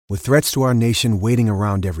With threats to our nation waiting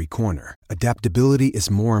around every corner, adaptability is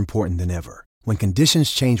more important than ever. When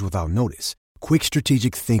conditions change without notice, quick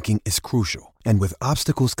strategic thinking is crucial. And with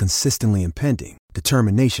obstacles consistently impending,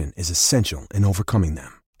 determination is essential in overcoming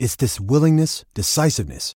them. It's this willingness,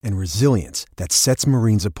 decisiveness, and resilience that sets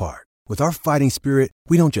Marines apart. With our fighting spirit,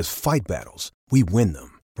 we don't just fight battles, we win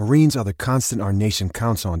them. Marines are the constant our nation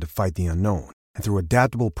counts on to fight the unknown. And through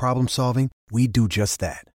adaptable problem solving, we do just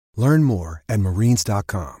that. Learn more at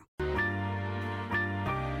marines.com.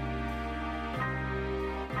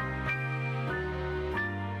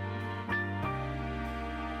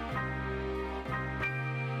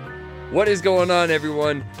 What is going on,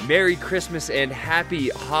 everyone? Merry Christmas and happy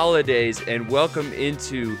holidays, and welcome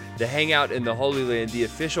into the Hangout in the Holy Land, the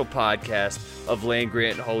official podcast of Land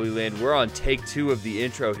Grant Holy Land. We're on take 2 of the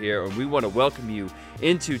intro here, and we want to welcome you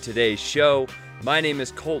into today's show. My name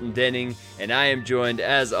is Colton Denning, and I am joined,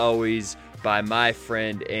 as always, by my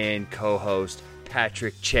friend and co-host,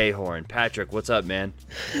 Patrick Chahorn. Patrick, what's up, man?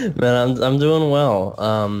 Man, I'm doing well.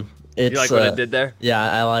 You like what I did there? Yeah,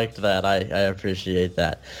 I liked that. I appreciate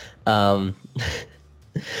that.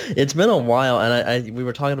 It's been a while, and we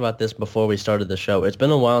were talking about this before we started the show. It's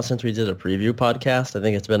been a while since we did a preview podcast. I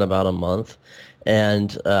think it's been about a month,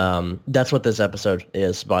 and that's what this episode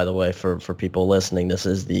is, by the way, for people listening. This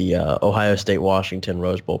is the Ohio State-Washington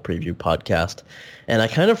Rose Bowl preview podcast, and I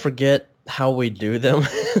kind of forget how we do them.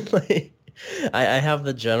 I have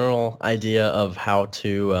the general idea of how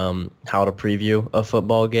to preview a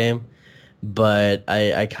football game, but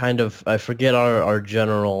I forget our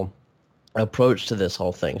general approach to this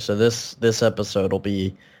whole thing. So this episode will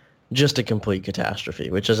be just a complete catastrophe,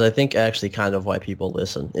 which is, I think, actually kind of why people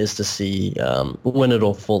listen, is to see when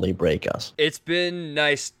it'll fully break us. It's been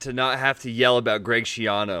nice to not have to yell about Greg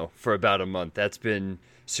Schiano for about a month. That's been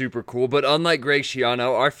super cool. But unlike Greg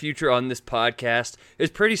Schiano, our future on this podcast is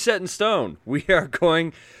pretty set in stone. We are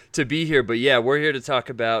going to be here. But yeah, we're here to talk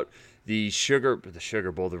about the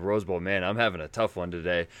Rose Bowl. Man, I'm having a tough one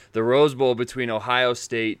today. The Rose Bowl between Ohio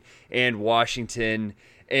State and Washington.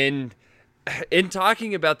 And in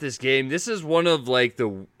talking about this game, this is one of like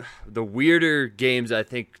the weirder games I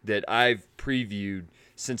think that I've previewed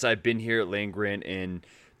since I've been here at Land Grant and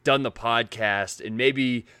done the podcast. And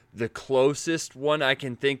maybe the closest one I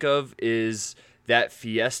can think of is that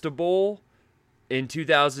Fiesta Bowl in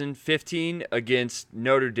 2015 against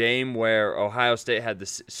Notre Dame, where Ohio State had the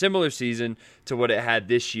similar season to what it had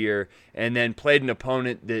this year, and then played an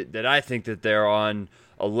opponent that I think that they're on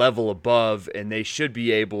a level above, and they should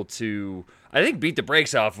be able to, I think, beat the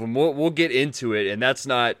brakes off them. We'll get into it, and that's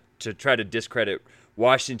not to try to discredit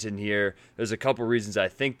Washington here. There's a couple reasons I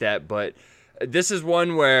think that, but this is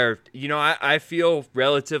one where, you know, I feel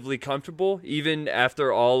relatively comfortable, even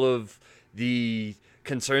after all of the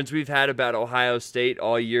concerns we've had about Ohio State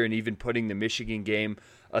all year, and even putting the Michigan game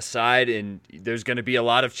aside. And there's going to be a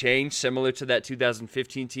lot of change, similar to that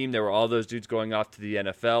 2015 team. There were all those dudes going off to the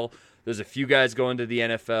NFL. There's a few guys going to the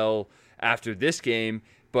NFL after this game,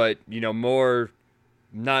 but, you know,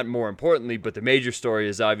 not more importantly, but the major story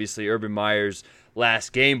is obviously Urban Meyer's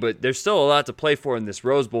last game. But there's still a lot to play for in this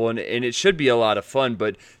Rose Bowl, and it should be a lot of fun.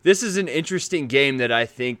 But this is an interesting game that I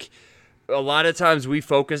think a lot of times we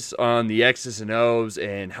focus on the X's and O's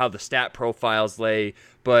and how the stat profiles lay.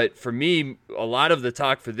 But for me, a lot of the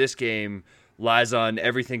talk for this game lies on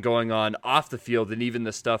everything going on off the field, and even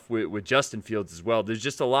the stuff with Justin Fields as well. There's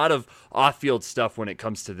just a lot of off-field stuff when it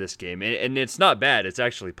comes to this game, and it's not bad. It's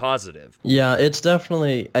actually positive. Yeah, it's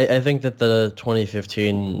definitely, I think that the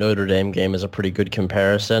 2015 Notre Dame game is a pretty good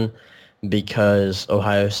comparison, because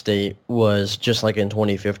Ohio State was, just like in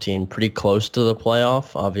 2015, pretty close to the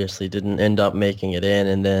playoff. Obviously didn't end up making it in,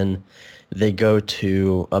 and then they go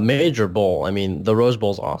to a major bowl. I mean, the Rose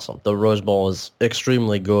Bowl is awesome. The Rose Bowl is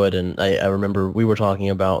extremely good, and I remember we were talking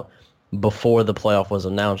about before the playoff was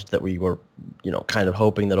announced that we were, you know, kind of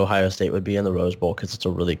hoping that Ohio State would be in the Rose Bowl because it's a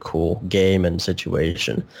really cool game and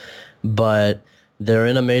situation. But they're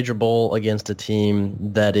in a major bowl against a team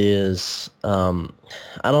that is, I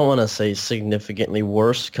don't want to say significantly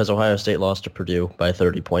worse, because Ohio State lost to Purdue by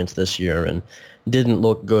 30 points this year and didn't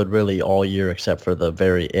look good really all year except for the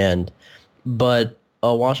very end. But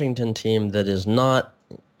a Washington team that does not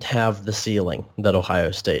have the ceiling that Ohio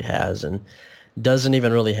State has, and doesn't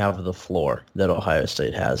even really have the floor that Ohio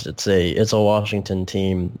State has. It's a Washington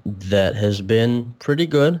team that has been pretty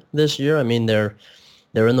good this year. I mean, they're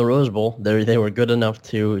in the Rose Bowl. They were good enough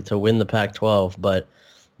to win the Pac-12, but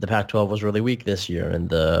the Pac-12 was really weak this year,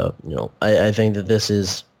 and I think that this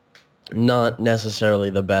is not necessarily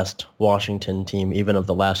the best Washington team, even of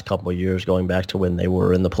the last couple of years, going back to when they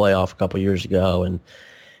were in the playoff a couple of years ago. And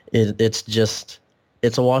it's just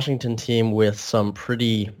it's a Washington team with some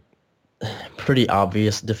pretty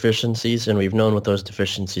obvious deficiencies, and we've known what those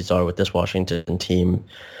deficiencies are with this Washington team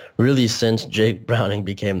really since Jake Browning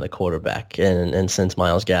became the quarterback and since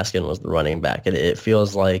Myles Gaskin was the running back. It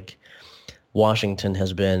feels like Washington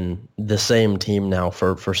has been the same team now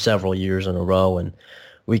for several years in a row, and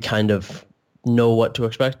we kind of know what to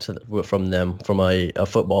expect from them from a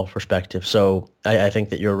football perspective. So I think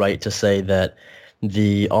that you're right to say that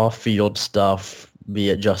the off-field stuff, be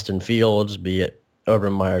it Justin Fields, be it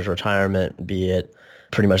Urban Meyer's retirement, be it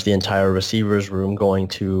pretty much the entire receivers room going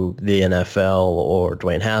to the NFL or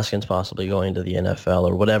Dwayne Haskins possibly going to the NFL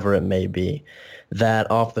or whatever it may be,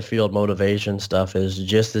 that off-the-field motivation stuff is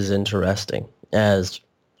just as interesting as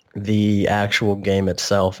the actual game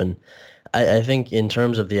itself. And I think in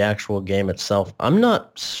terms of the actual game itself, I'm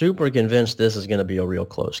not super convinced this is going to be a real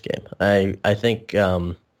close game. I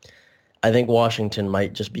think Washington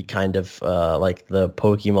might just be kind of like the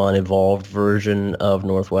Pokemon evolved version of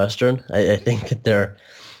Northwestern. I think that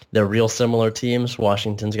they're real similar teams.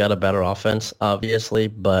 Washington's got a better offense, obviously,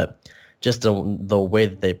 but just the way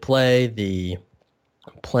that they play, the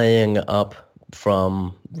playing up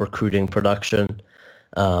from recruiting production,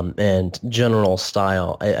 and general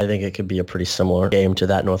style, I think it could be a pretty similar game to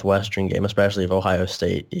that Northwestern game, especially if Ohio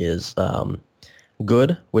State is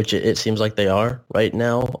good, which it seems like they are right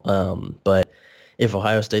now. But if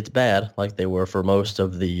Ohio State's bad, like they were for most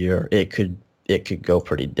of the year, it could go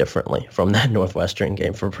pretty differently from that Northwestern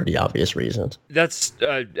game for pretty obvious reasons. That's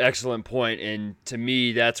an excellent point, and to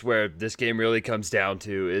me, that's where this game really comes down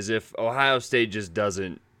to, is if Ohio State just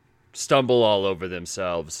doesn't stumble all over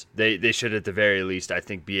themselves, they should at the very least, I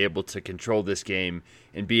think, be able to control this game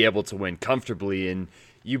and be able to win comfortably. And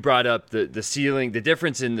you brought up the ceiling, the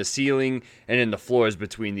difference in the ceiling and in the floors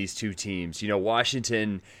between these two teams. You know,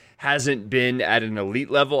 Washington hasn't been at an elite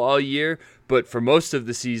level all year, but for most of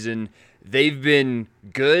the season, they've been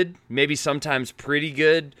good, maybe sometimes pretty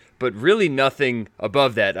good, but really nothing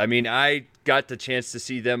above that. I mean, I got the chance to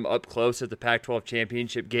see them up close at the Pac-12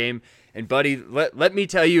 championship game, and buddy, let me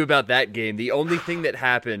tell you about that game. The only thing that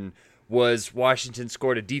happened was Washington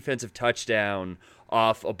scored a defensive touchdown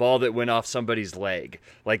off a ball that went off somebody's leg.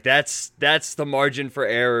 Like that's the margin for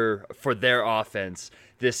error for their offense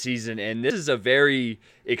this season. And this is a very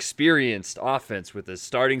experienced offense with a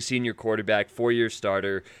starting senior quarterback, 4-year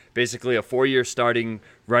starter, basically a 4-year starting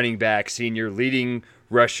running back, senior leading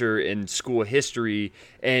rusher in school history.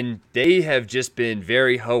 And they have just been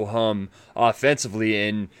very ho-hum offensively.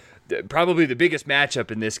 And probably the biggest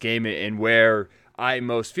matchup in this game, and where I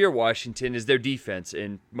most fear Washington, is their defense,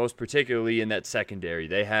 and most particularly in that secondary.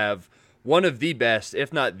 They have one of the best,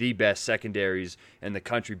 if not the best, secondaries in the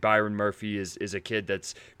country. Byron Murphy is a kid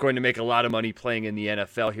that's going to make a lot of money playing in the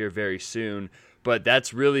NFL here very soon. But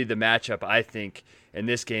that's really the matchup, I think, in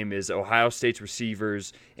this game, is Ohio State's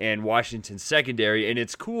receivers and Washington's secondary. And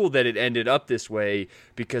it's cool that it ended up this way,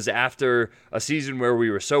 because after a season where we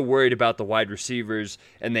were so worried about the wide receivers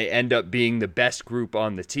and they end up being the best group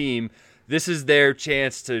on the team, this is their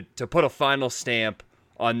chance to put a final stamp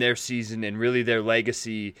on their season and really their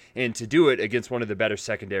legacy, and to do it against one of the better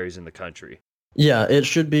secondaries in the country. Yeah, it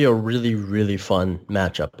should be a really, really fun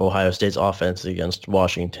matchup, Ohio State's offense against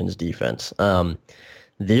Washington's defense.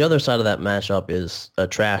 The other side of that matchup is a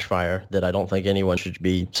trash fire that I don't think anyone should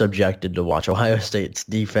be subjected to watch. Ohio State's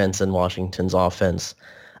defense and Washington's offense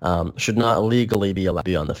should not legally be allowed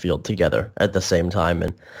to be on the field together at the same time.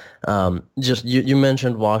 And just you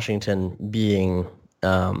mentioned Washington being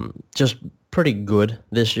just pretty good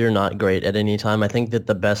this year, not great at any time. I think that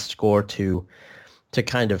the best score to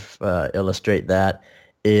kind of illustrate that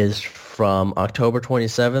is from October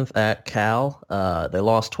 27th at Cal. They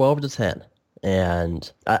lost 12-10.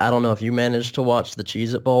 And I don't know if you managed to watch the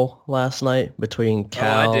Cheez-It Bowl last night between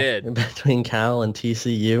Cal, I did. Between Cal and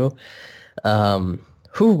TCU.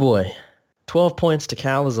 Whoo boy, 12 points to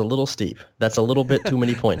Cal is a little steep. That's a little bit too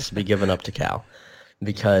many points to be given up to Cal,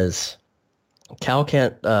 because Cal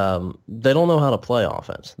can't. They don't know how to play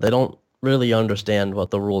offense. They don't really understand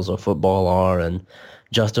what the rules of football are, and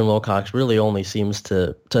Justin Wilcox really only seems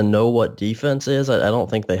to know what defense is. I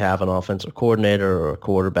don't think they have an offensive coordinator or a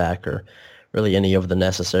quarterback or really any of the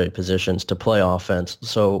necessary positions to play offense.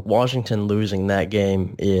 So Washington losing that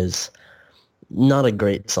game is not a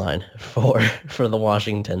great sign for the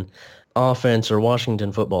Washington offense or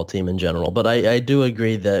Washington football team in general. But I do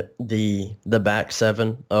agree that the back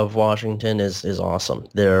seven of Washington is awesome.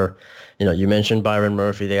 They're, you mentioned Byron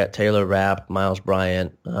Murphy. They got Taylor Rapp, Miles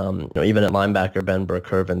Bryant, even at linebacker Ben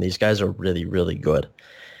Burke-Irvin. These guys are really, really good.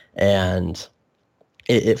 And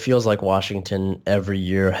it feels like Washington every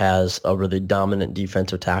year has a really dominant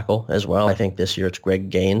defensive tackle as well. I think this year it's Greg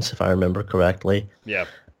Gaines, if I remember correctly. Yeah.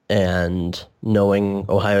 And knowing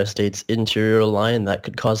Ohio State's interior line, that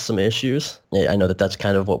could cause some issues. I know that that's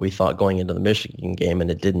kind of what we thought going into the Michigan game,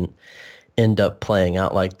 and it didn't end up playing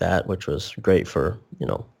out like that, which was great for,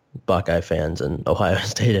 Buckeye fans and Ohio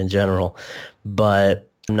State in general. But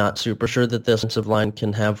I'm not super sure that this offensive line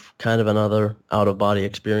can have kind of another out-of-body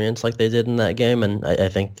experience like they did in that game, and I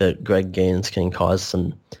think that Greg Gaines can cause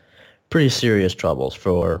some pretty serious troubles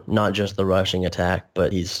for not just the rushing attack,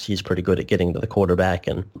 but he's pretty good at getting to the quarterback.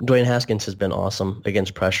 And Dwayne Haskins has been awesome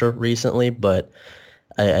against pressure recently, but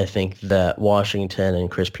I think that Washington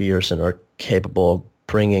and Chris Peterson are capable of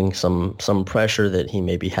bringing some pressure that he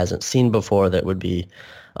maybe hasn't seen before that would be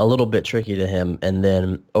a little bit tricky to him. And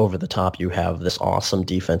then over the top, you have this awesome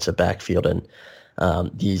defensive backfield and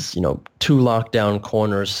these, two lockdown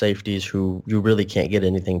corners, safeties who you really can't get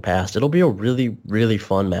anything past. It'll be a really, really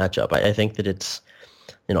fun matchup. I think that it's,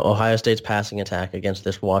 Ohio State's passing attack against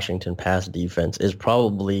this Washington pass defense is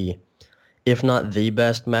probably, if not the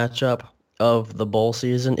best matchup of the bowl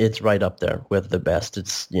season, it's right up there with the best.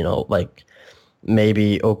 It's, like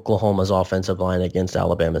maybe Oklahoma's offensive line against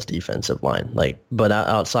Alabama's defensive line. But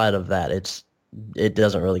outside of that, it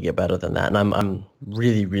doesn't really get better than that. And I'm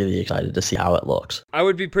really, really excited to see how it looks. I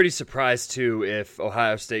would be pretty surprised, too, if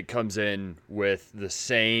Ohio State comes in with the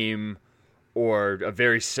same or a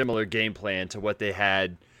very similar game plan to what they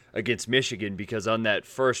had against Michigan, because on that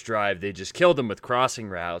first drive, they just killed them with crossing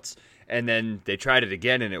routes, and then they tried it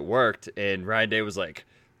again, and it worked, and Ryan Day was like,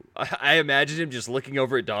 I imagine him just looking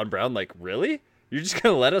over at Don Brown like, really? You're just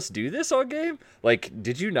going to let us do this all game? Like,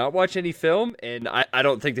 did you not watch any film? And I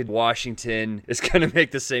don't think that Washington is going to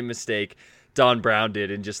make the same mistake Don Brown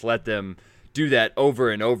did and just let them do that over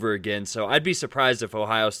and over again. So I'd be surprised if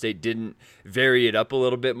Ohio State didn't vary it up a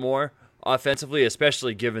little bit more offensively,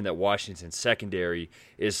 especially given that Washington's secondary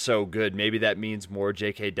is so good. Maybe that means more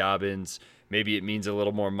J.K. Dobbins. Maybe it means a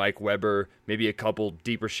little more Mike Weber. Maybe a couple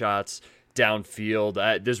deeper shots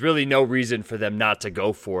downfield. There's really no reason for them not to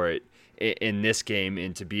go for it in this game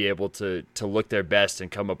and to be able to look their best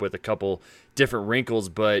and come up with a couple different wrinkles.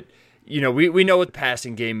 But, we know what the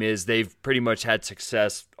passing game is. They've pretty much had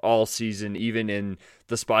success all season. Even in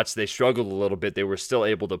the spots they struggled a little bit, they were still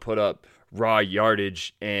able to put up raw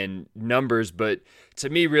yardage and numbers. But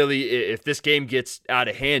to me, really, if this game gets out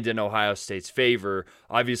of hand in Ohio State's favor,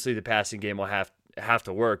 obviously the passing game will have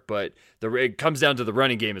to work, but it comes down to the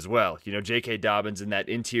running game as well. J.K. Dobbins and that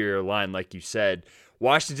interior line, like you said,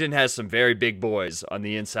 Washington has some very big boys on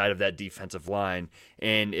the inside of that defensive line,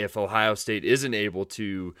 and if Ohio State isn't able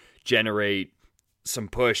to generate some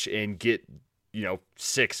push and get,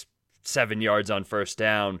 6-7 yards on first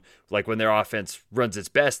down, like when their offense runs its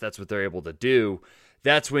best, that's what they're able to do.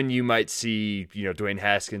 That's when you might see, Dwayne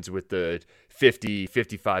Haskins with the 50,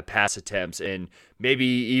 55 pass attempts. And maybe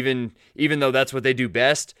even though that's what they do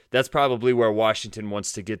best, that's probably where Washington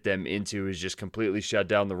wants to get them into, is just completely shut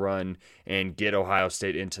down the run and get Ohio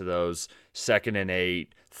State into those 2nd and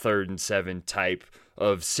 8, 3rd and 7 type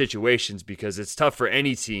of situations, because it's tough for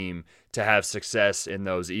any team to have success in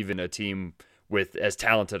those, even a team with as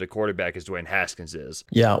talented a quarterback as Dwayne Haskins is.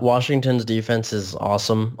 Yeah, Washington's defense is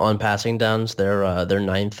awesome on passing downs. They're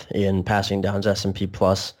 9th in passing downs S&P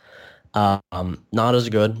plus. Not as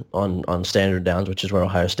good on standard downs, which is where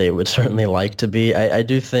Ohio State would certainly like to be. I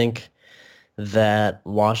do think that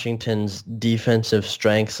Washington's defensive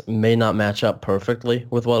strengths may not match up perfectly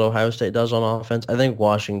with what Ohio State does on offense. I think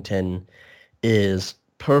Washington is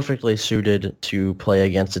perfectly suited to play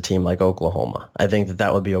against a team like Oklahoma. I think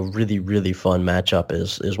that would be a really, really fun matchup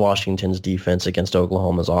is Washington's defense against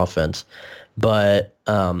Oklahoma's offense. But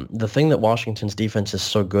the thing that Washington's defense is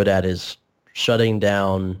so good at is shutting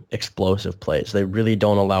down explosive plays. They really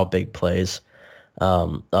don't allow big plays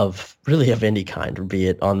of any kind, be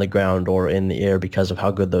it on the ground or in the air, because of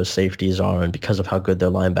how good those safeties are and because of how good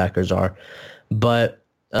their linebackers are. But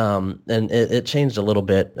and it changed a little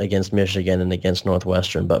bit against Michigan and against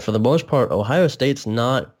Northwestern, but for the most part, Ohio State's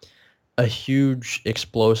not a huge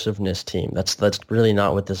explosiveness team. That's really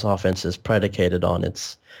not what this offense is predicated on.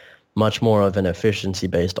 It's much more of an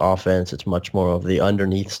efficiency-based offense. It's much more of the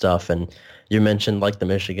underneath stuff. And you mentioned like the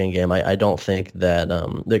Michigan game. I don't think that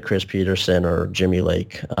that Chris Peterson or Jimmy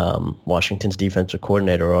Lake, Washington's defensive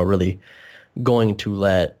coordinator, are really going to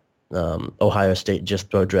let Ohio State just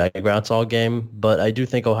throw drag routes all game, but I do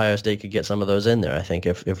think Ohio State could get some of those in there. I think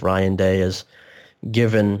if Ryan Day is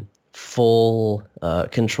given full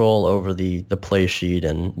control over the play sheet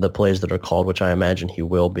and the plays that are called, which I imagine he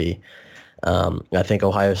will be, I think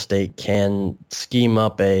Ohio State can scheme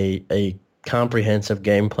up a comprehensive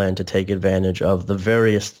game plan to take advantage of the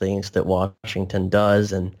various things that Washington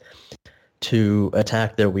does and to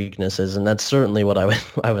attack their weaknesses. And that's certainly what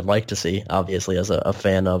I would like to see, obviously, as a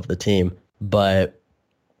fan of the team. But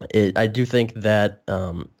I do think that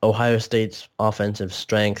Ohio State's offensive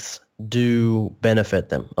strengths do benefit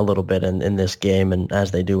them a little bit in this game, and as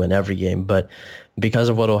they do in every game. But because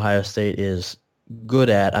of what Ohio State is good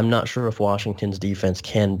at, I'm not sure if Washington's defense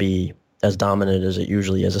can be as dominant as it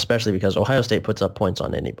usually is, especially because Ohio State puts up points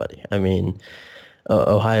on anybody. I mean,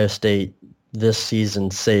 Ohio State this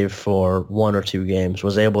season, save for one or two games,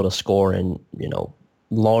 was able to score in,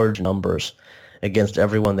 large numbers against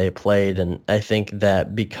everyone they played. And I think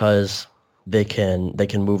that because they can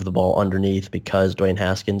move the ball underneath, because Dwayne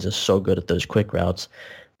Haskins is so good at those quick routes,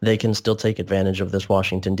 they can still take advantage of this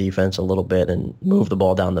Washington defense a little bit and move the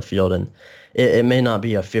ball down the field. And it may not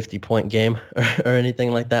be a 50-point game or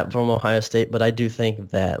anything like that from Ohio State, but I do think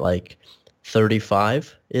that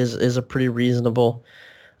 35 is a pretty reasonable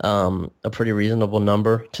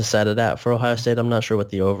number to set it at for Ohio State. I'm not sure what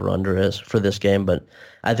the over-under is for this game, but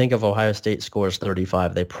I think if Ohio State scores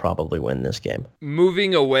 35, they probably win this game.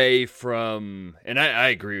 Moving away from, and I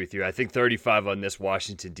agree with you, I think 35 on this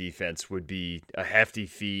Washington defense would be a hefty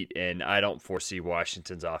feat, and I don't foresee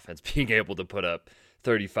Washington's offense being able to put up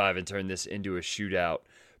 35 and turn this into a shootout.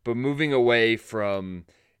 But moving away from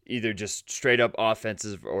either just straight up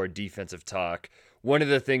offensive or defensive talk, one of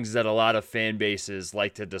the things that a lot of fan bases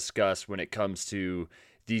like to discuss when it comes to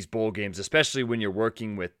these bowl games, especially when you're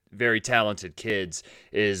working with very talented kids,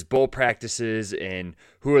 is bowl practices and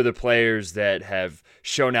who are the players that have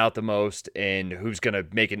shown out the most and who's going to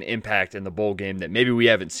make an impact in the bowl game that maybe we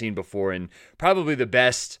haven't seen before. And probably the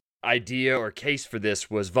best idea or case for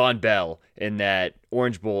this was Von Bell in that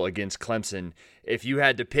Orange Bowl against Clemson. If you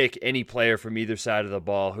had to pick any player from either side of the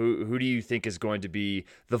ball, who do you think is going to be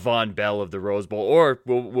the Von Bell of the Rose Bowl, or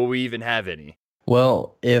will we even have any?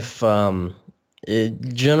 Well,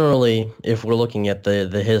 generally, if we're looking at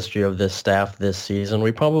the history of this staff this season,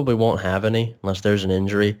 we probably won't have any unless there's an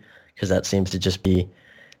injury, because that seems to just be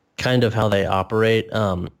kind of how they operate.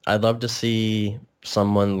 I'd love to see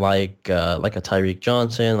someone like a Tyreek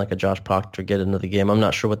Johnson, like a Josh Proctor get into the game. I'm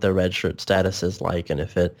not sure what their redshirt status is like, and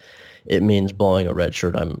if it means blowing a red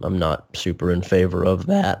shirt, I'm not super in favor of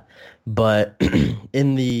that. But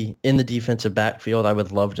in the defensive backfield, I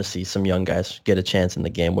would love to see some young guys get a chance in the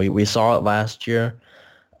game. We saw it last year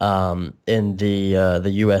in the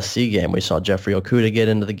USC game. We saw Jeffrey Okudah get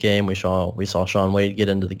into the game. We saw Shaun Wade get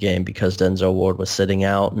into the game because Denzel Ward was sitting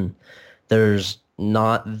out, and there's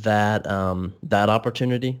not that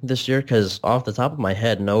opportunity this year, because off the top of my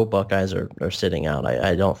head, no Buckeyes are sitting out.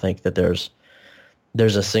 I don't think that there's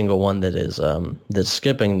a single one that is that's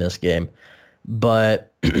skipping this game.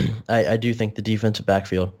 But I do think the defensive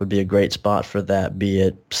backfield would be a great spot for that, be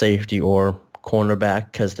it safety or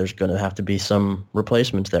cornerback, because there's going to have to be some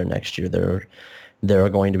replacements there next year. There are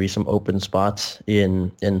going to be some open spots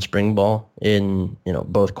in spring ball, in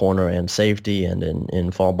both corner and safety, and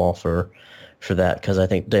in fall ball for that, because I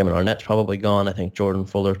think Damon Arnett's probably gone. I think Jordan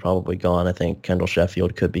Fuller's probably gone. I think Kendall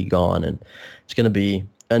Sheffield could be gone, and it's going to be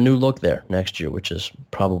a new look there next year, which is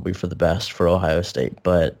probably for the best for Ohio State.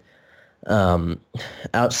 But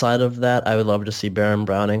outside of that, I would love to see Baron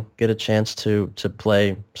Browning get a chance to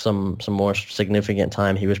play some more significant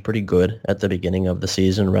time. He was pretty good at the beginning of the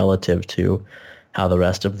season relative to how the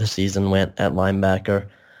rest of the season went at linebacker.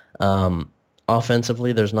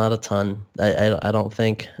 Offensively, there's not a ton. I don't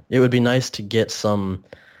think it would be nice to get some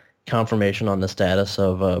confirmation on the status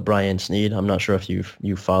of Brian Snead. I'm not sure if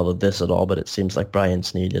you followed this at all, but it seems like Brian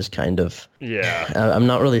Snead is kind of... Yeah. I'm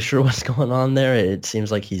not really sure what's going on there. It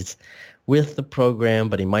seems like he's with the program,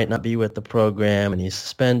 but he might not be with the program, and he's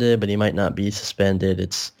suspended, but he might not be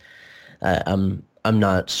suspended. I'm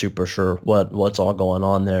not super sure what's all going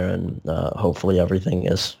on there, and hopefully everything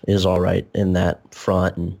is all right in that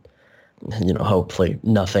front, and hopefully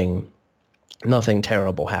nothing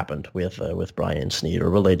terrible happened with Brian Snead or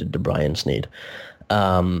related to Brian Snead.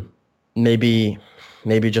 Maybe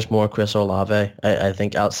just more Chris Olave. I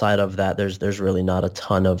think outside of that, there's really not a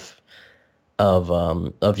ton of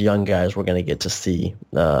young guys we're going to get to see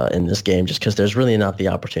in this game, just because there's really not the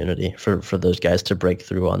opportunity for those guys to break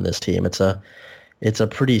through on this team. It's a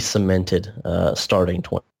pretty cemented starting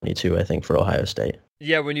 22, I think, for Ohio State.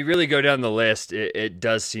 Yeah, when you really go down the list, it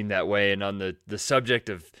does seem that way. And on the subject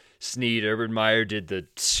of Snead, Urban Meyer did the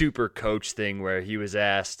super coach thing where he was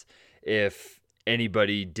asked if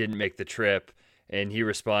anybody didn't make the trip, and he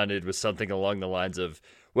responded with something along the lines of,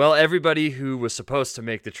 Well, everybody who was supposed to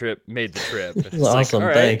make the trip made the trip. It's awesome,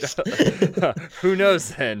 thanks. Who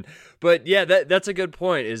knows then? But yeah, that's a good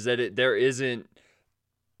point. Is that there isn't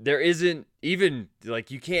even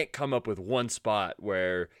like you can't come up with one spot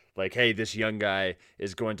where like, hey, this young guy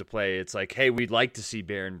is going to play. It's like, hey, we'd like to see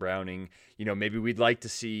Baron Browning. Maybe we'd like to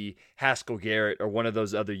see Haskell Garrett or one of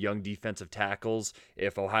those other young defensive tackles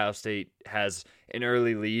if Ohio State has an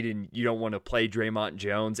early lead and you don't want to play Draymond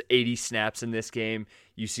Jones 80 snaps in this game.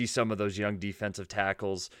 You see some of those young defensive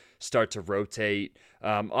tackles start to rotate.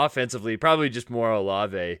 Offensively, probably just more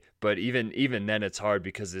Olave, but even then it's hard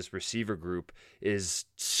because this receiver group is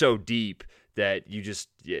so deep that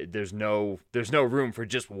there's no room for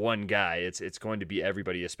just one guy. It's going to be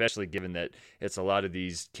everybody, especially given that it's a lot of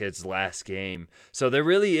these kids' last game. So there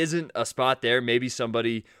really isn't a spot there. Maybe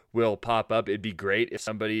somebody will pop up. It'd be great if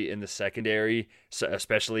somebody in the secondary,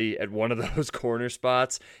 especially at one of those corner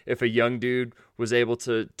spots, if a young dude was able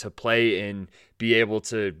to play and be able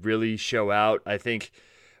to really show out. I think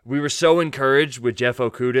we were so encouraged with Jeff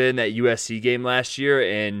Okudah in that USC game last year,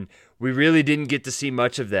 and we really didn't get to see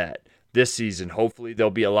much of that this season. Hopefully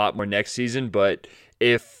there'll be a lot more next season, but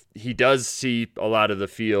if he does see a lot of the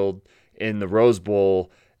field in the Rose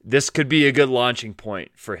Bowl, this could be a good launching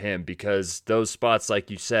point for him because those spots,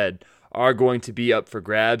 like you said, are going to be up for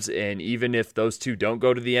grabs. And even if those two don't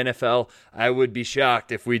go to the NFL, I would be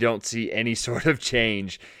shocked if we don't see any sort of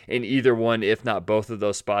change in either one, if not both of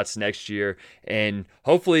those spots next year. And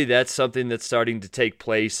hopefully that's something that's starting to take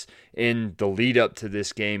place in the lead up to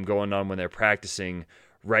this game going on when they're practicing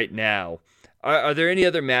right now. Are there any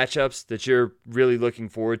other matchups that you're really looking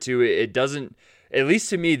forward to? It doesn't, at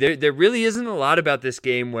least to me, there really isn't a lot about this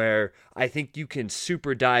game where I think you can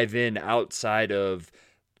super dive in outside of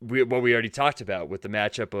what we already talked about with the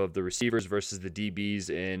matchup of the receivers versus the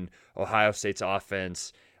DBs in Ohio State's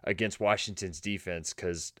offense against Washington's defense,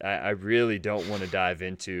 because I really don't want to dive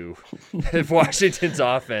into Washington's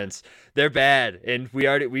offense. They're bad, and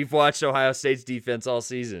we've watched Ohio State's defense all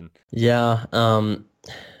season. Yeah, I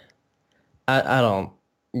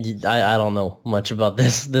don't know much about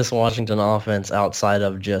this Washington offense outside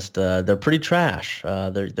of just they're pretty trash.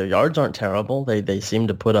 Their yards aren't terrible. They seem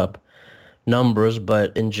to put up numbers,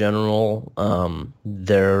 but in general,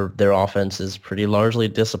 their offense is pretty largely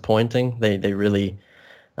disappointing. They really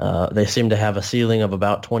they seem to have a ceiling of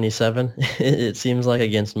about 27. It seems like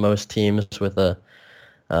against most teams with a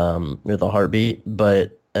heartbeat.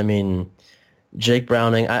 But I mean, Jake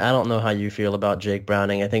Browning, I don't know how you feel about Jake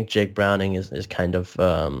Browning. I think Jake Browning is kind of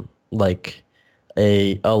like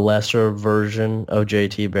a lesser version of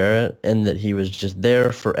JT Barrett, in that he was just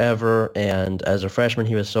there forever, and as a freshman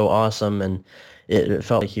he was so awesome, and it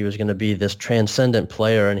felt like he was going to be this transcendent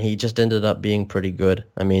player, and he just ended up being pretty good.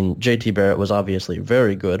 I mean, JT Barrett was obviously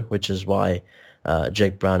very good, which is why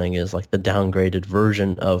Jake Browning is like the downgraded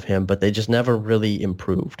version of him, but they just never really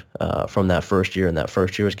improved from that first year, and that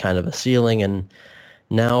first year was kind of a ceiling, and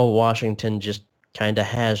now Washington just kind of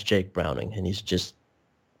has Jake Browning, and he's just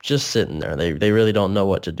sitting there. They really don't know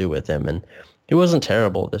what to do with him, and he wasn't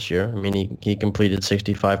terrible this year. I mean, he completed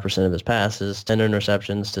 65% of his passes, 10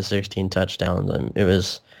 interceptions to 16 touchdowns, and it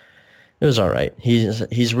was all right.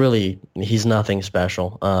 He's nothing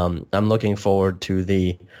special. I'm looking forward to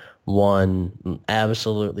the one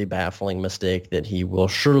absolutely baffling mistake that he will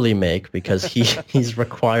surely make, because he's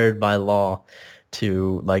required by law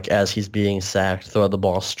to, like, as he's being sacked, throw the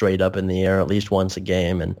ball straight up in the air at least once a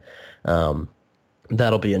game, and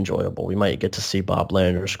that'll be enjoyable. We might get to see Bob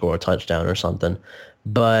Lander score a touchdown or something.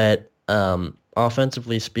 But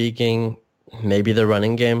offensively speaking, maybe the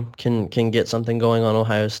running game can get something going on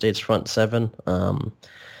Ohio State's front seven.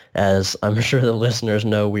 As I'm sure the listeners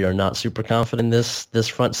know, we are not super confident in this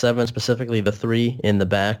front seven, specifically the three in the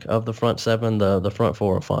back of the front seven. The front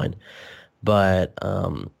four are fine. But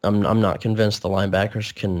I'm not convinced the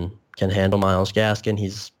linebackers can handle Myles Gaskin.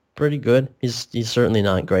 He's pretty good. He's certainly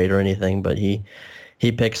not great or anything, but he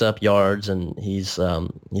picks up yards, and he's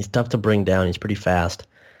tough to bring down. He's pretty fast.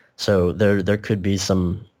 So there could be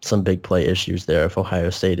some big play issues there if Ohio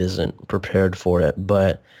State isn't prepared for it.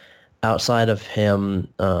 But outside of him,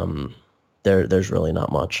 there's really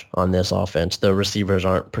not much on this offense. The receivers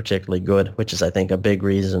aren't particularly good, which is, I think, a big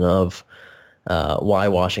reason of why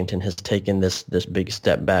Washington has taken this big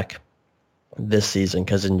step back this season,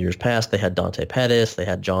 because in years past they had Dante Pettis, they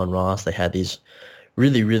had John Ross, they had these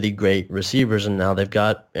really, really great receivers, and now they've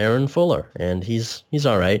got Aaron Fuller, and he's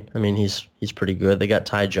all right. I mean, he's pretty good. They got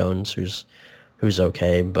Ty Jones, who's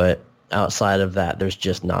okay, but outside of that, there's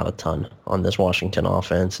just not a ton on this Washington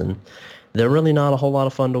offense, and they're really not a whole lot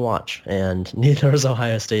of fun to watch, and neither is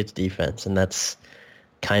Ohio State's defense, and that's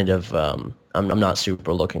kind of I'm not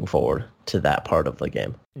super looking forward to that part of the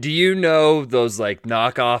game. Do you know those like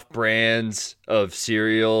knockoff brands of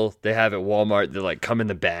cereal they have at Walmart that like come in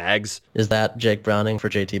the bags? Is that Jake Browning for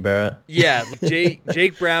JT Barrett? Yeah,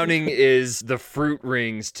 Jake Browning is the Fruit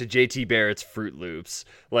Rings to JT Barrett's Fruit Loops.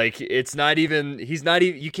 Like he's not even,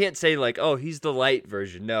 you can't say like, oh, he's the light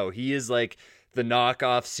version. No, he is like the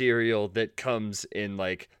knockoff cereal that comes in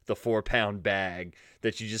like the 4-pound bag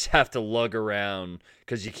that you just have to lug around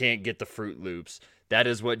because you can't get the Fruit Loops. That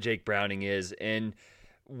is what Jake Browning is. And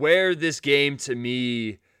where this game to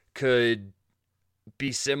me could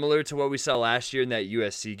be similar to what we saw last year in that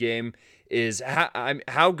USC game is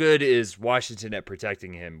how good is Washington at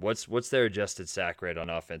protecting him? What's their adjusted sack rate on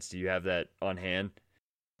offense? Do you have that on hand?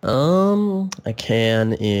 I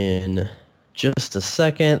can in just a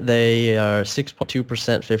second. They are 6.2%,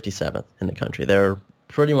 57th in the country. They're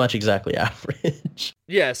pretty much exactly average.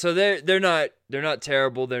 Yeah, so they're not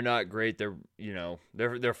terrible. They're not great.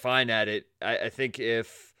 They're fine at it. I think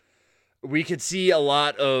if we could see a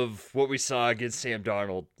lot of what we saw against Sam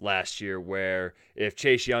Darnold last year, where if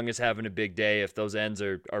Chase Young is having a big day, if those ends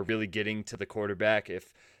are really getting to the quarterback,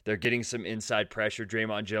 if they're getting some inside pressure,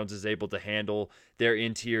 Draymond Jones is able to handle their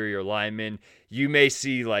interior linemen, you may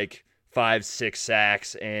see like 5-6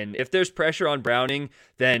 sacks. And if there's pressure on Browning,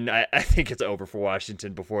 then I think it's over for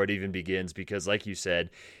Washington before it even begins, because like you said,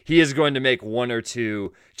 he is going to make one or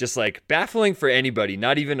two just like baffling for anybody,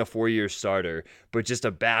 not even a 4-year starter, but just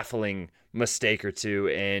a baffling mistake or two.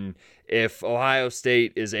 And if Ohio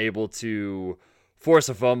State is able to force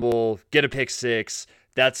a fumble, get a pick six,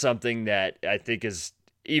 that's something that I think is,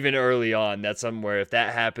 even early on, that's something where if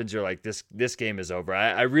that happens, you're like, this game is over.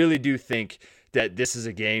 I really do think that this is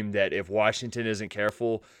a game that if Washington isn't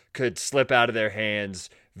careful could slip out of their hands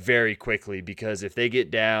very quickly, because if they get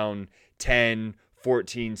down 10,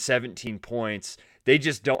 14, 17 points, they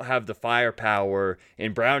just don't have the firepower,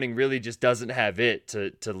 and Browning really just doesn't have it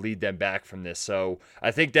to lead them back from this. So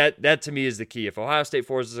I think that to me is the key. If Ohio State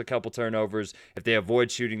forces a couple turnovers, if they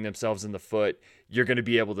avoid shooting themselves in the foot, you're going to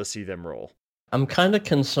be able to see them roll. I'm kind of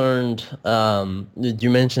concerned. You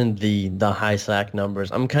mentioned the high sack numbers.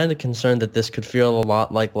 I'm kind of concerned that this could feel a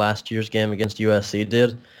lot like last year's game against USC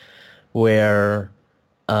did, where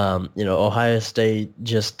Ohio State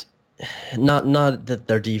just not that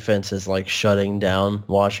their defense is like shutting down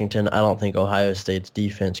Washington. I don't think Ohio State's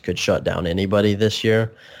defense could shut down anybody this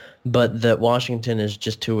year, but that Washington is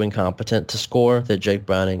just too incompetent to score, that Jake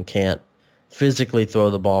Browning can't physically throw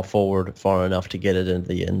the ball forward far enough to get it into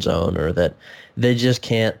the end zone, or that they just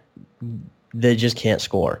can't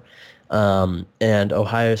score. And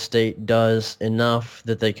Ohio State does enough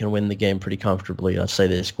that they can win the game pretty comfortably. Let's say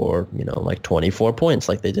they score, like 24 points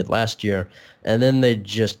like they did last year, and then they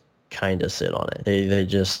just kind of sit on it. They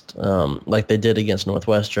just, like they did against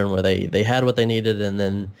Northwestern, where they had what they needed, and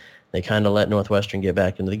then they kind of let Northwestern get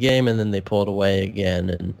back into the game, and then they pulled away again,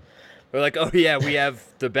 and we're like, oh, yeah, we have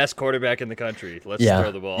the best quarterback in the country. Let's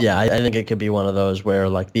throw the ball. Yeah, I think it could be one of those where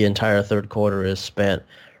like the entire third quarter is spent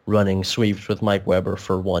running sweeps with Mike Weber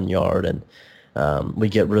for 1 yard, and we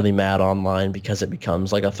get really mad online because it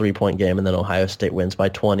becomes like a 3-point game, and then Ohio State wins by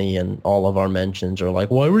 20, and all of our mentions are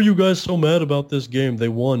like, why were you guys so mad about this game? They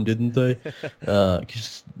won, didn't they?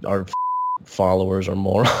 'Cause our followers are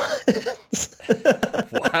morons.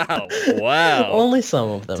 Wow. Only some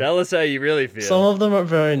of them. Tell us how you really feel. Some of them are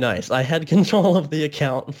very nice. I had control of the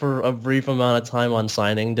account for a brief amount of time on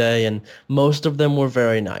signing day, and most of them were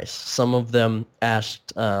very nice. Some of them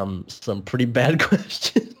asked some pretty bad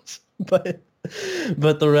questions, but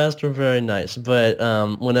the rest were very nice. But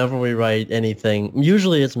whenever we write anything,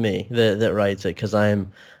 usually it's me that writes it, because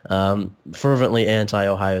I'm fervently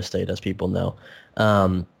anti-Ohio State, as people know.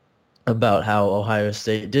 About how Ohio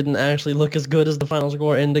State didn't actually look as good as the final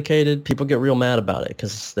score indicated. People get real mad about it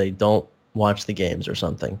because they don't watch the games or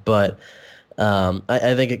something. But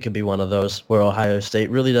I think it could be one of those where Ohio State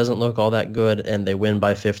really doesn't look all that good, and they win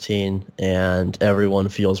by 15, and everyone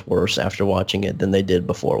feels worse after watching it than they did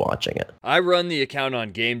before watching it. I run the account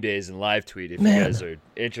on game days and live tweet if you guys are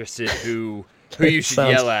interested who you should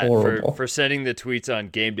yell at for sending the tweets on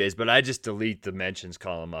game days, but I just delete the mentions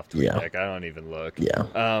column off TweetDeck. I don't even look.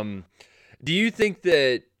 Yeah. Do you think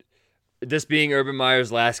that this being Urban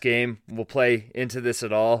Meyer's last game will play into this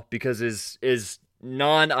at all? Because is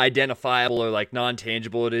non-identifiable or like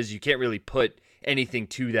non-tangible it is, you can't really put anything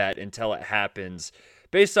to that until it happens.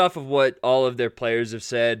 Based off of what all of their players have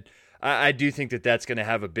said, I do think that that's going to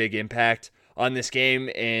have a big impact on this game,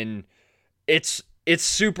 and it's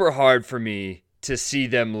super hard for me to see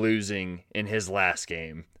them losing in his last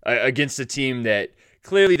game against a team that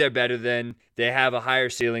clearly they're better than. They have a higher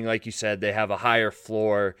ceiling, like you said. They have a higher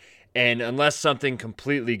floor. And unless something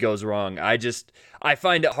completely goes wrong, I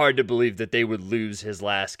find it hard to believe that they would lose his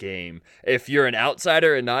last game. If you're an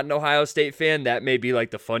outsider and not an Ohio State fan, that may be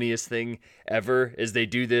like the funniest thing ever, is they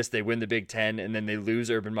do this, they win the Big Ten, and then they lose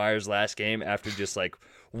Urban Meyer's last game after just like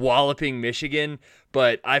walloping Michigan.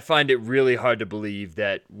 But I find it really hard to believe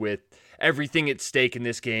that with everything at stake in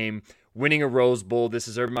this game, winning a Rose Bowl, this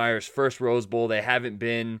is Urban Meyer's first Rose Bowl. They haven't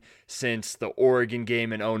been since the Oregon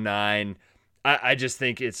game in 2009. I just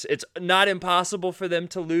think it's not impossible for them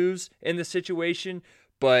to lose in the situation,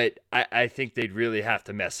 but I think they'd really have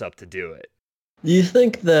to mess up to do it. Do you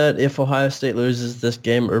think that if Ohio State loses this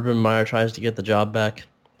game, Urban Meyer tries to get the job back?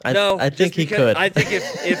 No, I think he could. I think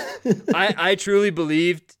if I truly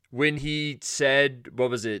believed when he said,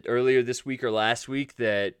 what was it, earlier this week or last week,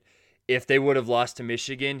 that if they would have lost to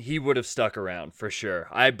Michigan, he would have stuck around for sure.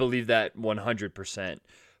 I believe that 100%.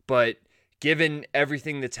 But given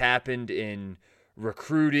everything that's happened in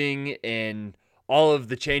recruiting and all of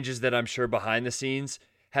the changes that I'm sure behind the scenes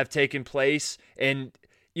have taken place, and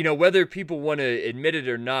whether people want to admit it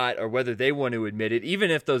or not, or whether they want to admit it, even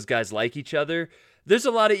if those guys like each other, there's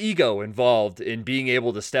a lot of ego involved in being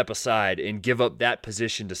able to step aside and give up that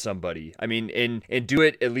position to somebody. I mean, and do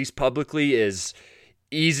it at least publicly as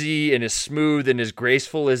easy and as smooth and as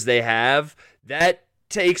graceful as they have. That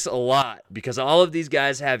takes a lot, because all of these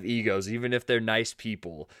guys have egos, even if they're nice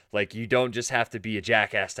people. Like, you don't just have to be a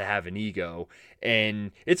jackass to have an ego.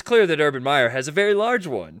 And it's clear that Urban Meyer has a very large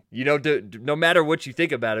one, no matter what you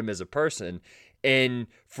think about him as a person. And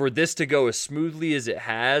for this to go as smoothly as it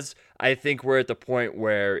has, I think we're at the point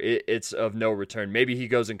where it's of no return. Maybe he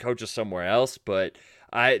goes and coaches somewhere else, but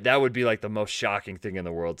that would be like the most shocking thing in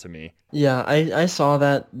the world to me. Yeah, I saw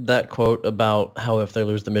that quote about how if they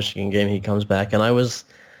lose the Michigan game, he comes back. And I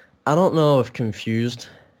don't know if confused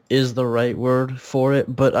is the right word for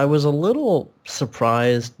it, but I was a little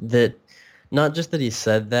surprised that not just that he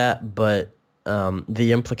said that, but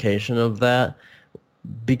the implication of that,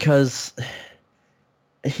 because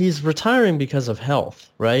he's retiring because of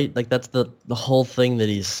health, right? Like, that's the whole thing that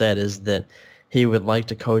he's said, is that he would like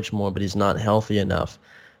to coach more, but he's not healthy enough.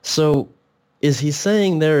 So is he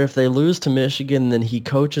saying there if they lose to Michigan, then he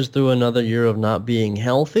coaches through another year of not being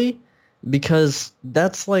healthy? Because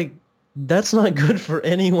that's not good for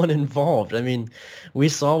anyone involved. I mean, we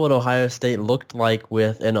saw what Ohio State looked like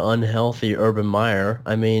with an unhealthy Urban Meyer.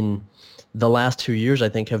 I mean, the last 2 years, I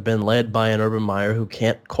think, have been led by an Urban Meyer who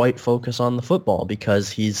can't quite focus on the football because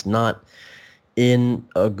he's not in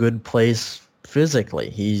a good place physically.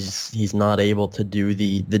 He's not able to do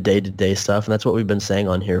the day-to-day stuff, and that's what we've been saying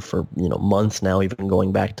on here for months now, even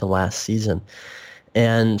going back to last season.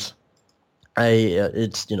 And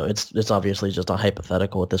it's obviously just a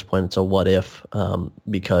hypothetical at this point. It's a what if,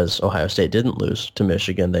 because Ohio State didn't lose to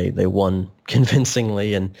Michigan. They won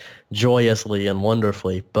convincingly and joyously and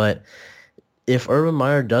wonderfully. But if Urban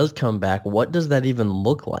Meyer does come back, what does that even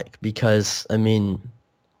look like? Because, I mean,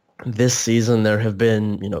 this season there have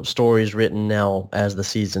been, stories written now as the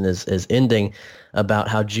season is ending about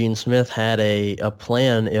how Gene Smith had a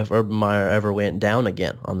plan if Urban Meyer ever went down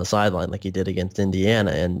again on the sideline like he did against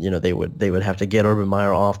Indiana, and they would have to get Urban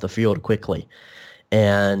Meyer off the field quickly.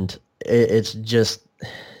 And it's just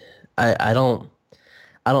I don't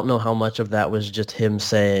know how much of that was just him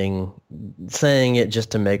saying it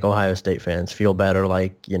just to make Ohio State fans feel better,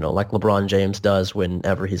 like LeBron James does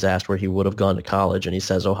whenever he's asked where he would have gone to college, and he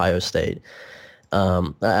says Ohio State.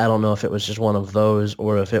 I don't know if it was just one of those,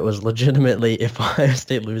 or if it was legitimately, if Ohio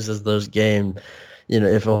State loses those games,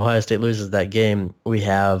 if Ohio State loses that game, we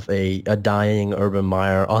have a dying Urban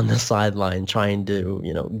Meyer on the sideline trying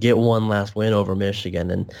to get one last win over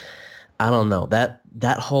Michigan. And I don't know,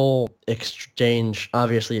 that whole exchange,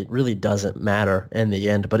 obviously it really doesn't matter in the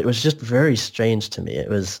end, but it was just very strange to me. It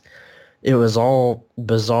was all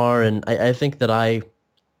bizarre, and I think that I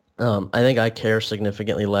think I care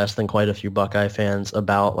significantly less than quite a few Buckeye fans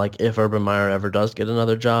about, like, if Urban Meyer ever does get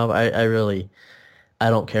another job. I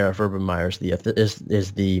don't care if Urban Meyer is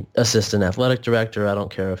the assistant athletic director. I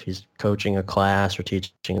don't care if he's coaching a class or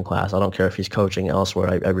teaching a class. I don't care if he's coaching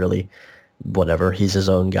elsewhere. I really, whatever. He's his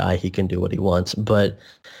own guy. He can do what he wants. But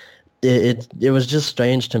it was just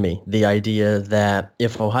strange to me, the idea that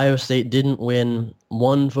if Ohio State didn't win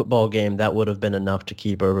one football game, that would have been enough to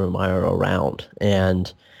keep Urban Meyer around.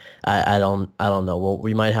 And I don't know. Well,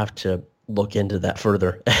 we might have to look into that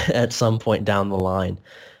further at some point down the line,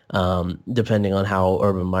 depending on how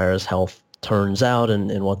Urban Meyer's health turns out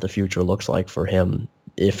and what the future looks like for him,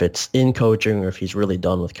 if it's in coaching or if he's really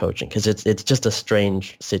done with coaching, because it's just a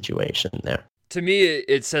strange situation there. To me,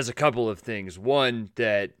 it says a couple of things. One,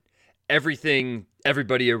 that everything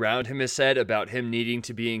everybody around him has said about him needing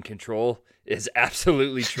to be in control is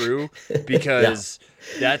absolutely true, because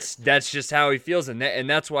that's just how he feels, and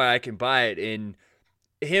that's why I can buy it. In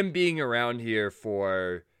him being around here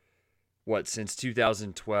for since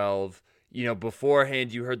 2012,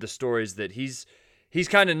 beforehand you heard the stories that he's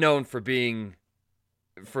kind of known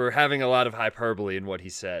for having a lot of hyperbole in what he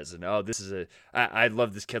says, and I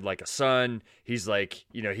love this kid like a son. He's like,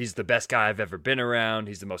 he's the best guy I've ever been around.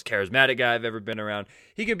 He's the most charismatic guy I've ever been around.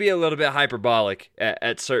 He can be a little bit hyperbolic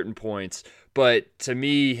at certain points, but to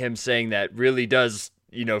me, him saying that really does,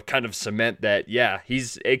 kind of cement that,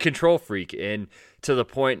 he's a control freak, and to the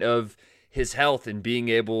point of his health and being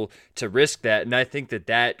able to risk that. And I think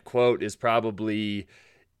that quote is probably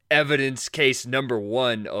evidence case number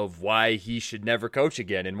one of why he should never coach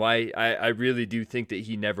again, and why I really do think that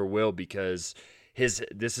he never will, because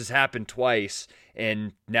this has happened twice,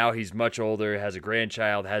 and now he's much older, has a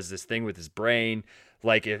grandchild, has this thing with his brain.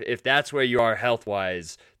 Like, if that's where you are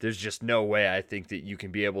health-wise, there's just no way I think that you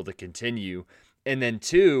can be able to continue. And then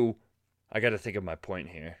two, I got to think of my point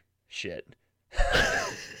here. Shit.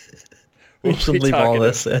 We should leave all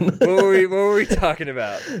this in. What were we talking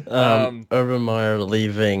about? Urban Meyer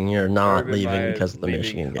leaving or not leaving because of the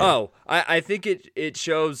Michigan game. Oh, I think it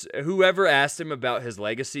shows whoever asked him about his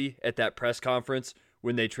legacy at that press conference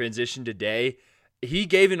when they transitioned to day, he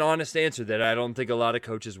gave an honest answer that I don't think a lot of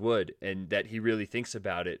coaches would, and that he really thinks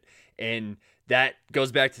about it. And that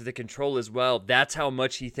goes back to the control as well. That's how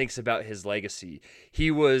much he thinks about his legacy.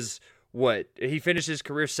 He was... he finished his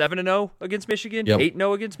career 7-0 against Michigan,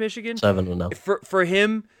 8-0 against Michigan, 7-0. For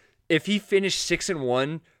him, if he finished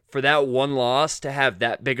 6-1, for that one loss to have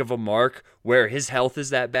that big of a mark where his health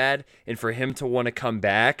is that bad, and for him to want to come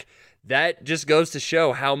back, that just goes to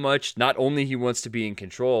show how much not only he wants to be in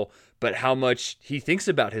control, but how much he thinks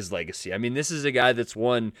about his legacy. I mean, this is a guy that's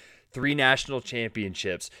won 3 national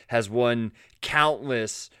championships, has won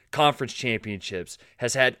countless conference championships,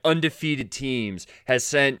 has had undefeated teams, has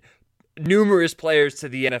sent numerous players to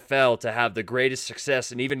the NFL to have the greatest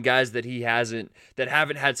success, and even guys that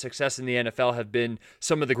haven't had success in the NFL have been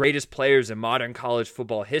some of the greatest players in modern college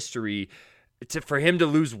football history. For him to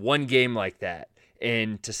lose one game like that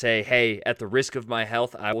and to say, hey, at the risk of my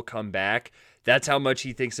health, I will come back. That's how much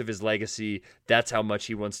he thinks of his legacy. That's how much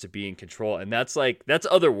he wants to be in control. And that's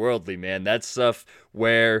otherworldly, man. That's stuff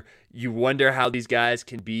where you wonder how these guys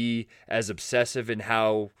can be as obsessive and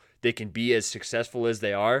how they can be as successful as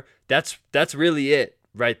they are. That's really it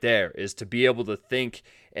right there, is to be able to think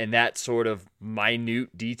in that sort of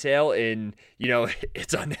minute detail. And,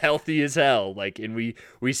 it's unhealthy as hell. Like, and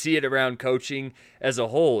we see it around coaching as a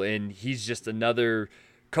whole. And he's just another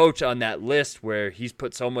coach on that list where he's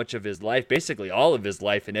put so much of his life, basically all of his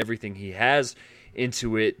life and everything he has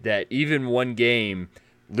into it, that even one game,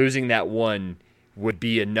 losing that one would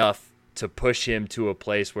be enough to push him to a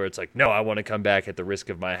place where it's like, no, I want to come back at the risk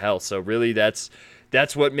of my health. So really that's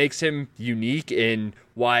what makes him unique, and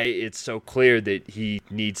why it's so clear that he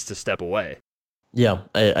needs to step away. Yeah,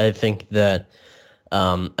 I think that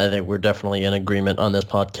we're definitely in agreement on this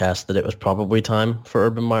podcast that it was probably time for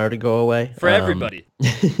Urban Meyer to go away. For everybody.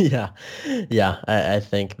 Yeah. I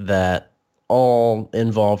think that all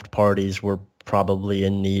involved parties were probably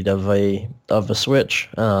in need of a switch.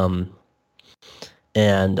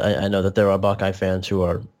 And I know that there are Buckeye fans who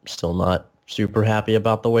are still not super happy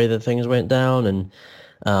about the way that things went down. And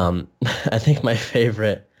I think my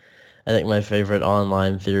favorite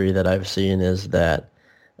online theory that I've seen is that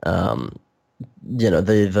the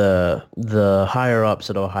higher ups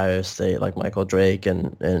at Ohio State, like Michael Drake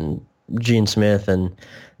and Gene Smith and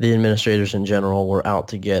the administrators in general, were out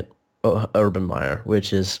to get Urban Meyer,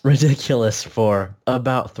 which is ridiculous for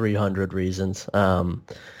about 300 reasons.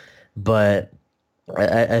 But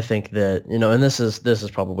I think that, and this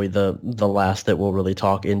is probably the last that we'll really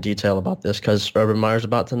talk in detail about this, because Urban Meyer's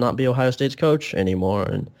about to not be Ohio State's coach anymore,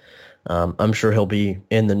 and I'm sure he'll be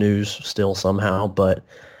in the news still somehow. But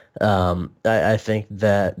I think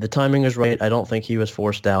that the timing is right. I don't think he was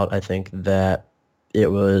forced out. I think that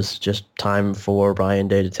it was just time for Ryan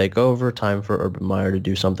Day to take over, time for Urban Meyer to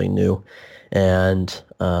do something new. And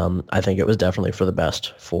I think it was definitely for the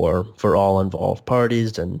best for all involved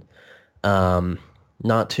parties. And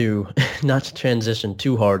not to transition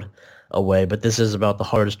too hard away, but this is about the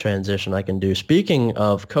hardest transition I can do. Speaking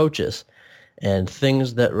of coaches and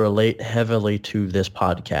things that relate heavily to this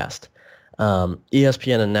podcast,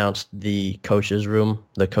 ESPN announced the coaches room,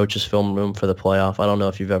 the coaches film room for the playoff. I don't know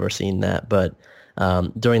if you've ever seen that, but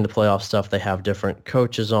during the playoff stuff, they have different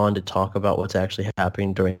coaches on to talk about what's actually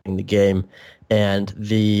happening during the game. And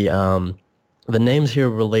the the names here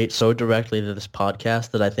relate so directly to this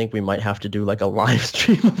podcast that I think we might have to do like a live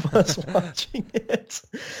stream of us watching it.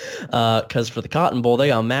 Because for the Cotton Bowl, they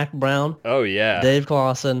got Mac Brown, Oh yeah. Dave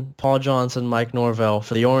Clawson, Paul Johnson, Mike Norvell.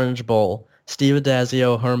 For the Orange Bowl, Steve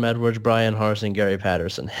Adazio, Herm Edwards, Brian Harsin, Gary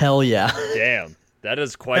Patterson. Hell yeah. Damn. That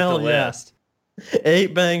is quite Hell the yeah. list.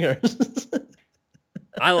 8 bangers.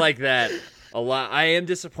 I like that a lot. I am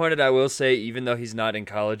disappointed, I will say, even though he's not in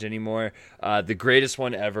college anymore. The greatest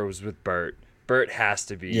one ever was with Bert. Bert has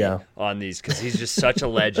to be on these because he's just such a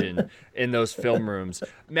legend in those film rooms.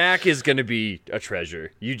 Mac is going to be a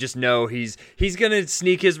treasure. You just know he's going to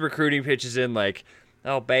sneak his recruiting pitches in like,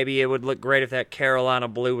 oh, baby, it would look great if that Carolina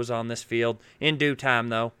blue was on this field. In due time,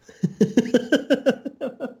 though.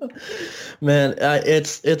 Man,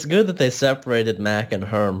 it's good that they separated Mac and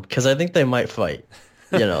Herm because I think they might fight.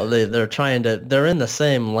 You know, they're in the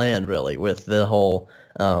same land really with the whole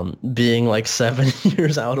being like 7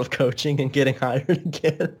 years out of coaching and getting hired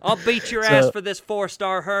again. I'll beat your ass for this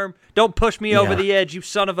 4-star, Herm. Don't push me over the edge, you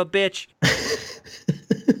son of a bitch.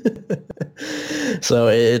 So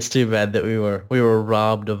it's too bad that we were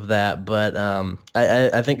robbed of that. But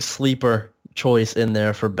I think sleeper choice in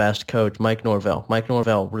there for best coach, Mike Norvell. Mike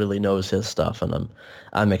Norvell really knows his stuff, and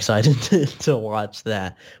I'm excited to watch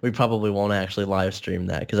that. We probably won't actually live stream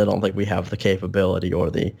that because I don't think we have the capability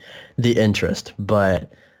or the interest.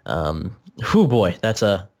 But boy, that's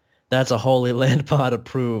a Holy Land Pod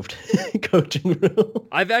approved coaching room.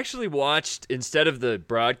 I've actually watched, instead of the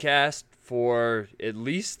broadcast, for at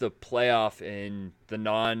least the playoff in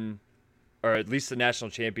or at least the national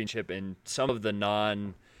championship and some of the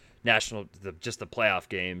non-national, just the playoff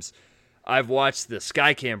games, I've watched the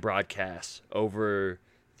Skycam broadcasts over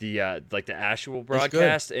the the actual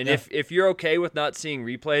broadcast. And if you're okay with not seeing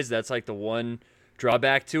replays, that's like the one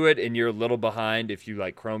drawback to it, and you're a little behind if you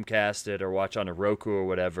like Chromecast it or watch on a Roku or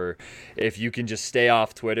whatever. If you can just stay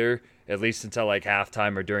off Twitter at least until like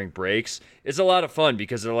halftime or during breaks, it's a lot of fun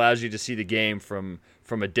because it allows you to see the game from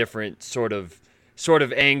a different sort of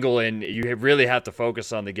angle, and you really have to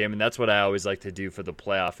focus on the game. And that's what I always like to do for the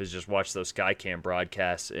playoff, is just watch those Skycam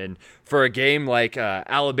broadcasts. And for a game like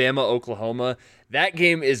Alabama Oklahoma, that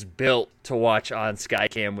game is built to watch on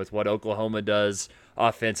Skycam with what Oklahoma does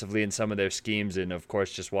offensively in some of their schemes, and of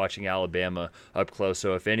course just watching Alabama up close.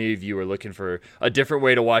 So if any of you are looking for a different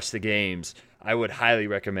way to watch the games, I would highly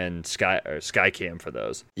recommend Skycam for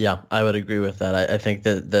those. Yeah, I would agree with that. I think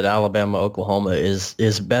that Alabama Oklahoma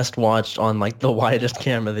is best watched on like the widest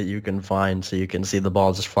camera that you can find, so you can see the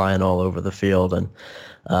ball just flying all over the field. And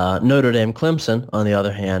Notre Dame Clemson, on the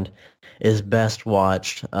other hand, is best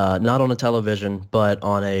watched not on a television but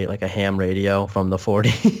on a ham radio from the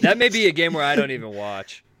 40s. That may be a game where I don't even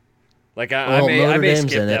watch. Like Notre may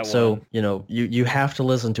Dame's skip in that it, so one. you have to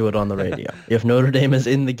listen to it on the radio. If Notre Dame is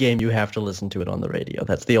in the game, you have to listen to it on the radio.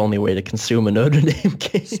 That's the only way to consume a Notre Dame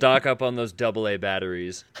game. Stock up on those AA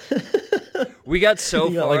batteries. We got so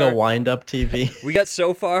you far got like a wind-up TV. We got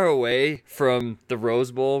so far away from the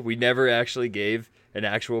Rose Bowl, we never actually gave an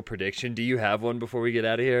actual prediction. Do you have one before we get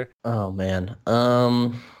out of here? Oh man,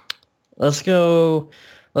 let's go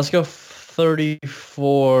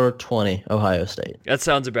 34-20 Ohio State. That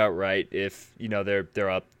sounds about right. If they're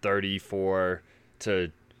up 34 to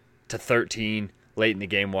 13 late in the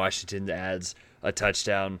game, Washington adds a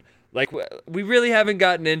touchdown. Like, we really haven't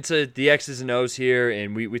gotten into the X's and O's here,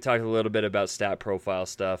 and we talked a little bit about stat profile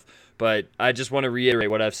stuff, but I just want to reiterate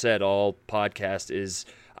what I've said all podcast is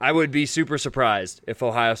I would be super surprised if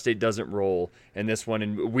Ohio State doesn't roll in this one.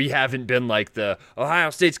 And we haven't been like the Ohio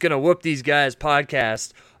State's going to whoop these guys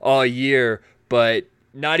podcast all year. But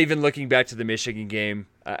not even looking back to the Michigan game,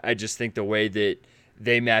 I just think the way that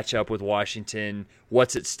they match up with Washington,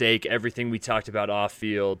 what's at stake, everything we talked about off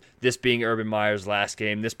field, this being Urban Meyer's last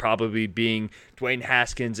game, this probably being Dwayne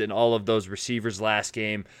Haskins and all of those receivers' last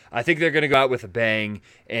game, I think they're going to go out with a bang.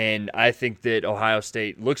 And I think that Ohio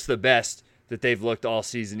State looks the best that they've looked all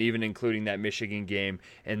season, even including that Michigan game,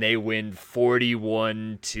 and they win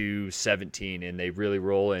 41-17, and they really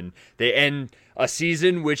roll, and they end a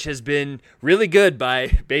season which has been really good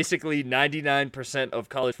by basically 99% of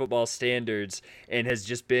college football standards, and has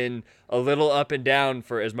just been a little up and down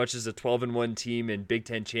for as much as a 12-1 team and Big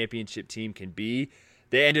Ten championship team can be.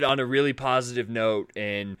 They ended on a really positive note,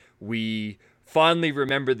 and we fondly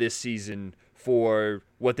remember this season for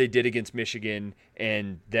what they did against Michigan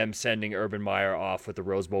and them sending Urban Meyer off with the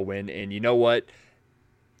Rose Bowl win. And you know what?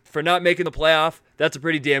 For not making the playoff, that's a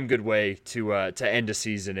pretty damn good way to end a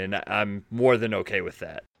season, and I'm more than okay with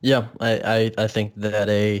that. Yeah, I think that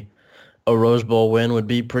a Rose Bowl win would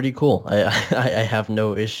be pretty cool. I have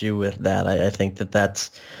no issue with that. I think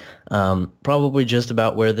that's Probably just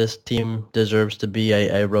about where this team deserves to be.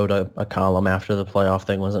 I wrote a column after the playoff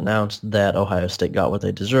thing was announced that Ohio State got what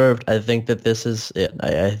they deserved. I think that this is it.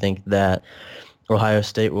 I think that Ohio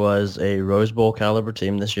State was a Rose Bowl caliber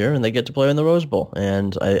team this year, and they get to play in the Rose Bowl.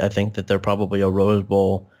 And I think that they're probably a Rose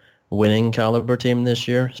Bowl winning caliber team this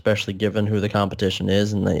year, especially given who the competition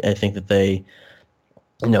is. And I think that they,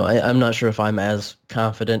 I'm not sure if I'm as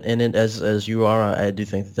confident in it as you are. I do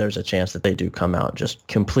think that there's a chance that they do come out just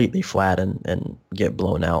completely flat and get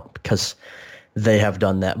blown out, because they have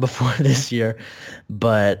done that before this year.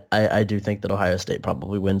 But I do think that Ohio State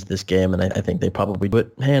probably wins this game, and I think they probably do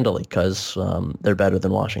it handily because they're better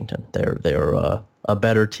than Washington. They're a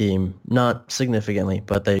better team, not significantly,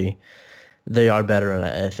 but they are better, and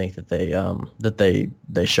I think that they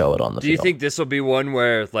show it on the field. Do you think this will be one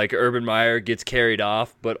where like Urban Meyer gets carried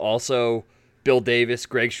off, but also Bill Davis,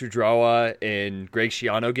 Greg Studrawa, and Greg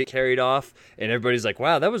Schiano get carried off, and everybody's like,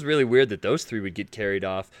 wow, that was really weird that those three would get carried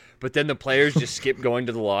off. But then the players just skip going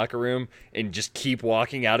to the locker room and just keep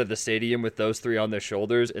walking out of the stadium with those three on their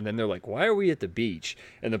shoulders, and then they're like, why are we at the beach?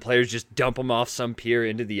 And the players just dump them off some pier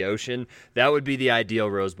into the ocean. That would be the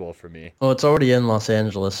ideal Rose Bowl for me. Well, it's already in Los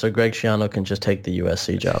Angeles, so Greg Schiano can just take the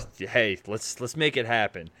USC job. Hey, let's make it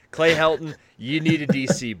happen. Clay Helton, you need a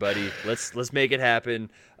DC, buddy. Let's make it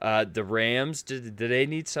happen. The Rams, do they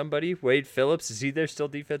need somebody? Wade Phillips, is he their still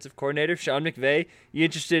defensive coordinator? Sean McVay, you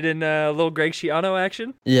interested in a little Greg Schiano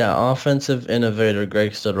action? Yeah, offensive innovator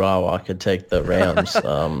Greg Studrawa could take the Rams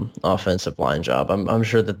offensive line job. I'm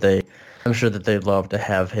sure that they'd love to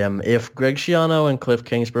have him. If Greg Schiano and Cliff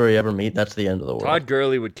Kingsbury ever meet, that's the end of the world. Todd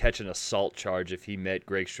Gurley would catch an assault charge if he met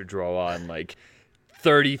Greg Studrawa on like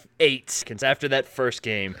 38 seconds. After that first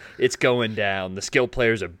game, it's going down. The skill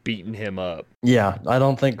players are beating him up. Yeah, I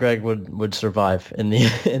don't think Greg would survive in the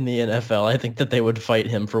NFL. I think that they would fight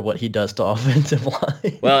him for what he does to offensive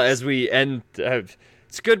line. Well, as we end,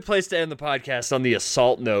 it's a good place to end the podcast on the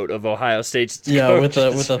assault note of Ohio State's coaches. Yeah,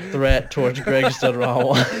 with a threat towards Greg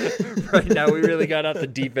Studrawa. Right now, we really got out the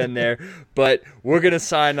deep end there, but we're gonna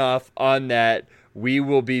sign off on that. We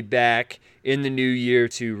will be back in the new year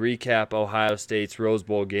to recap Ohio State's Rose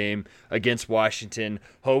Bowl game against Washington.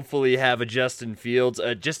 Hopefully have a Justin Fields,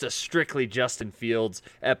 just a strictly Justin Fields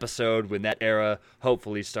episode when that era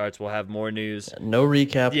hopefully starts. We'll have more news. No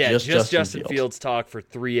recap, yeah, just Justin Fields talk for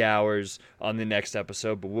 3 hours on the next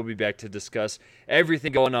episode, but we'll be back to discuss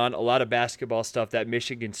everything going on, a lot of basketball stuff. That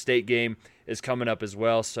Michigan State game is coming up as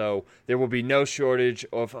well, so there will be no shortage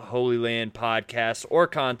of Holy Land podcasts or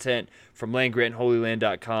content from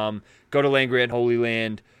landgrantholyland.com. Go to Land Grant Holy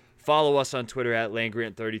Land. Follow us on Twitter at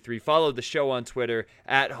LandGrant33. Follow the show on Twitter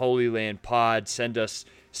at Holy Land Pod. Send us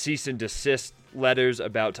cease and desist letters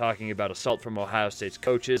about talking about assault from Ohio State's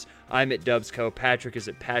coaches. I'm at Dubsco. Patrick is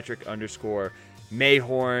at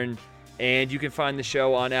Patrick_Mayhorn. And you can find the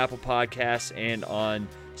show on Apple Podcasts and on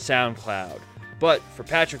SoundCloud. But for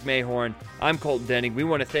Patrick Mayhorn, I'm Colton Denning. We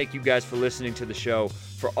want to thank you guys for listening to the show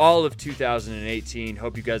for all of 2018.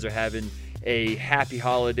 Hope you guys are having a happy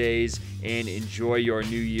holidays and enjoy your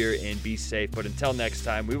new year and be safe. But until next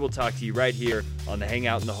time, we will talk to you right here on the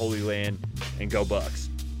Hangout in the Holy Land, and go Bucks.